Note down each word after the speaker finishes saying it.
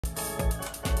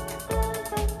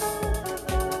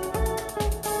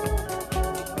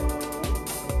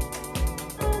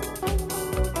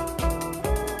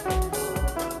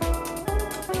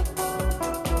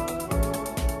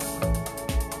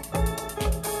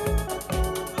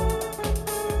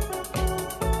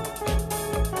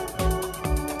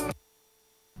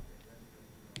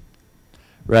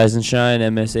Rise and shine,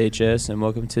 MSHS, and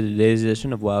welcome to today's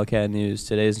edition of Wildcat News.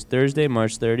 Today is Thursday,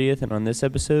 March 30th, and on this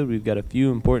episode, we've got a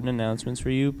few important announcements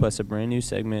for you, plus a brand new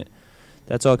segment.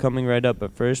 That's all coming right up,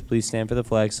 but first, please stand for the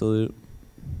flag salute.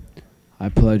 I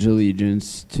pledge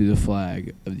allegiance to the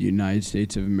flag of the United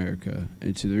States of America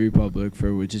and to the republic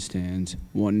for which it stands,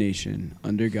 one nation,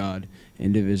 under God,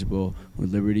 indivisible,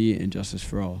 with liberty and justice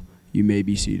for all. You may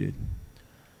be seated.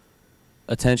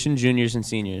 Attention juniors and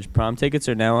seniors. Prom tickets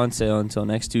are now on sale until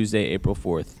next Tuesday, April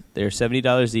 4th. They are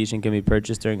 $70 each and can be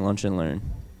purchased during lunch and learn.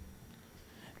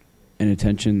 And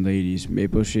attention ladies,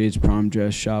 Maple Shade's prom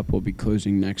dress shop will be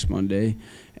closing next Monday,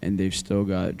 and they've still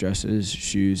got dresses,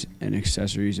 shoes, and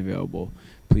accessories available.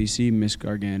 Please see Miss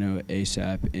Gargano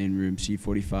ASAP in room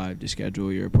C45 to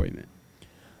schedule your appointment.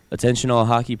 Attention all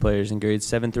hockey players in grades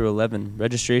 7 through 11.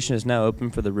 Registration is now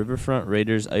open for the Riverfront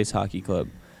Raiders Ice Hockey Club.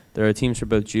 There are teams for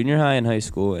both junior high and high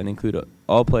school and include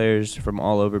all players from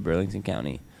all over Burlington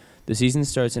County. The season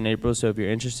starts in April, so if you're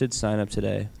interested, sign up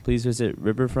today. Please visit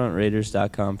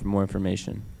riverfrontraiders.com for more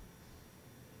information.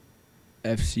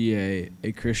 FCA,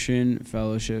 a Christian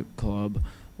fellowship club,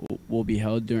 will be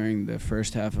held during the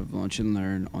first half of Lunch and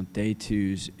Learn on day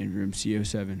 2s in room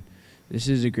CO7. This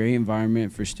is a great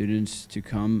environment for students to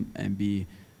come and be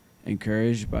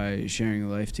encouraged by sharing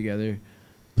life together.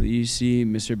 Please see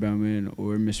Mr. Bowman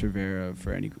or Ms. Rivera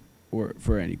for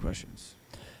any questions.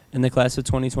 And the class of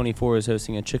 2024 is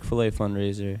hosting a Chick-fil-A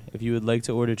fundraiser. If you would like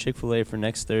to order Chick-fil-A for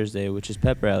next Thursday, which is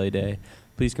Pep Rally Day,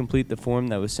 please complete the form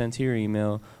that was sent to your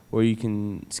email, or you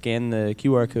can scan the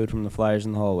QR code from the flyers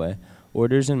in the hallway.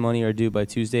 Orders and money are due by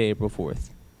Tuesday, April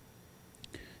 4th.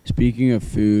 Speaking of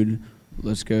food,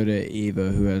 let's go to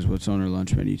Ava, who has what's on her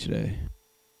lunch menu today.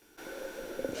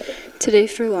 Today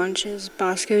for lunch is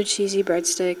Bosco cheesy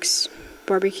breadsticks,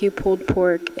 barbecue pulled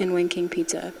pork, and Wing King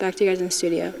pizza. Back to you guys in the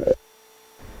studio.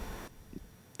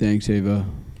 Thanks, Ava.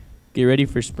 Get ready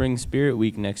for Spring Spirit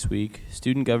Week next week.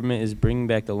 Student government is bringing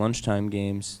back the lunchtime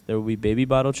games. There will be baby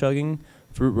bottle chugging,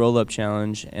 fruit roll-up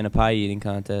challenge, and a pie eating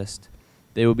contest.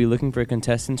 They will be looking for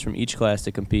contestants from each class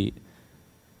to compete.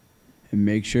 And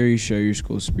make sure you show your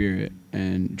school spirit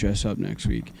and dress up next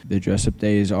week. The dress-up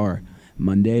days are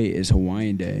Monday is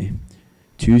Hawaiian Day,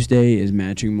 Tuesday is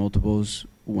Matching Multiples,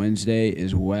 Wednesday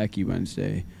is Wacky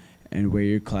Wednesday, and wear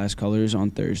your class colors on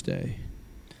Thursday.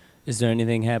 Is there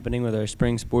anything happening with our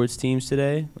spring sports teams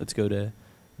today? Let's go to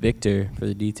Victor for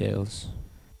the details.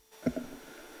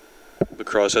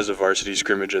 Lacrosse has a varsity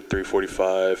scrimmage at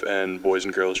 3:45, and boys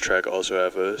and girls track also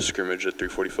have a scrimmage at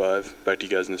 3:45. Back to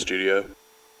you guys in the studio.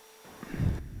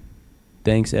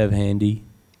 Thanks, Ev Handy.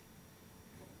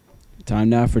 Time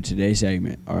now for today's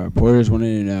segment. Our reporters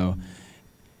wanted to know,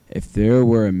 if there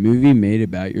were a movie made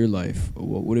about your life,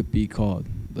 what would it be called?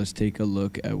 Let's take a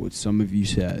look at what some of you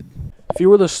said. If you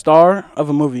were the star of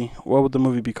a movie, what would the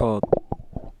movie be called?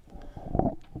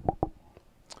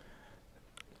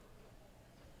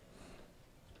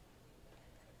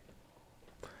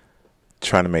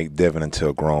 Trying to make Devin into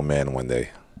a grown man one day.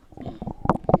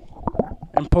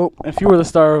 And Pope, if you were the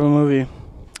star of a movie,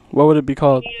 what would it be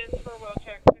called?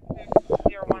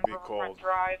 Would be called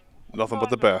Nothing But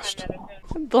the Best.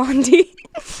 Blondie.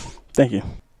 Thank you.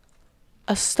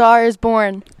 A Star is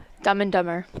Born. Dumb and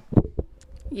Dumber.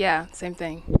 Yeah, same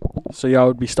thing. So y'all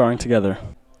would be starring together.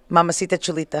 Mamacita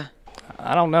Chulita.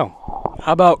 I don't know.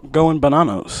 How about Going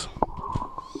Bananas?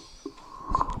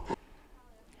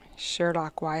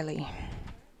 Sherlock Wiley.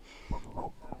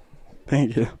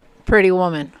 Thank you. Pretty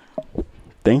Woman.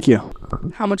 Thank you.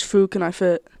 How much food can I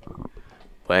fit?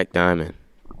 Black Diamond.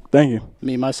 Thank you.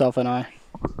 Me, Myself, and I.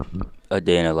 A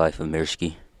Day in the Life of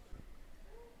Mirsky.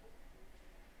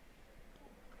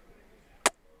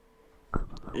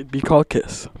 It'd be called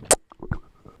Kiss.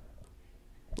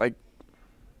 Like,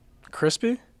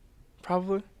 crispy?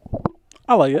 Probably.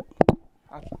 I like it.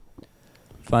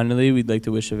 Finally, we'd like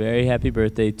to wish a very happy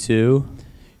birthday to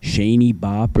Shaney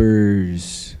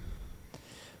Boppers.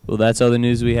 Well, that's all the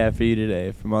news we have for you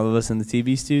today. From all of us in the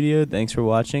TV studio, thanks for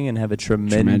watching and have a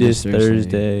tremendous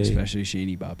Thursday. Especially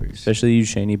Shaney Boppers. Especially you,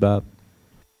 Shaney Bop.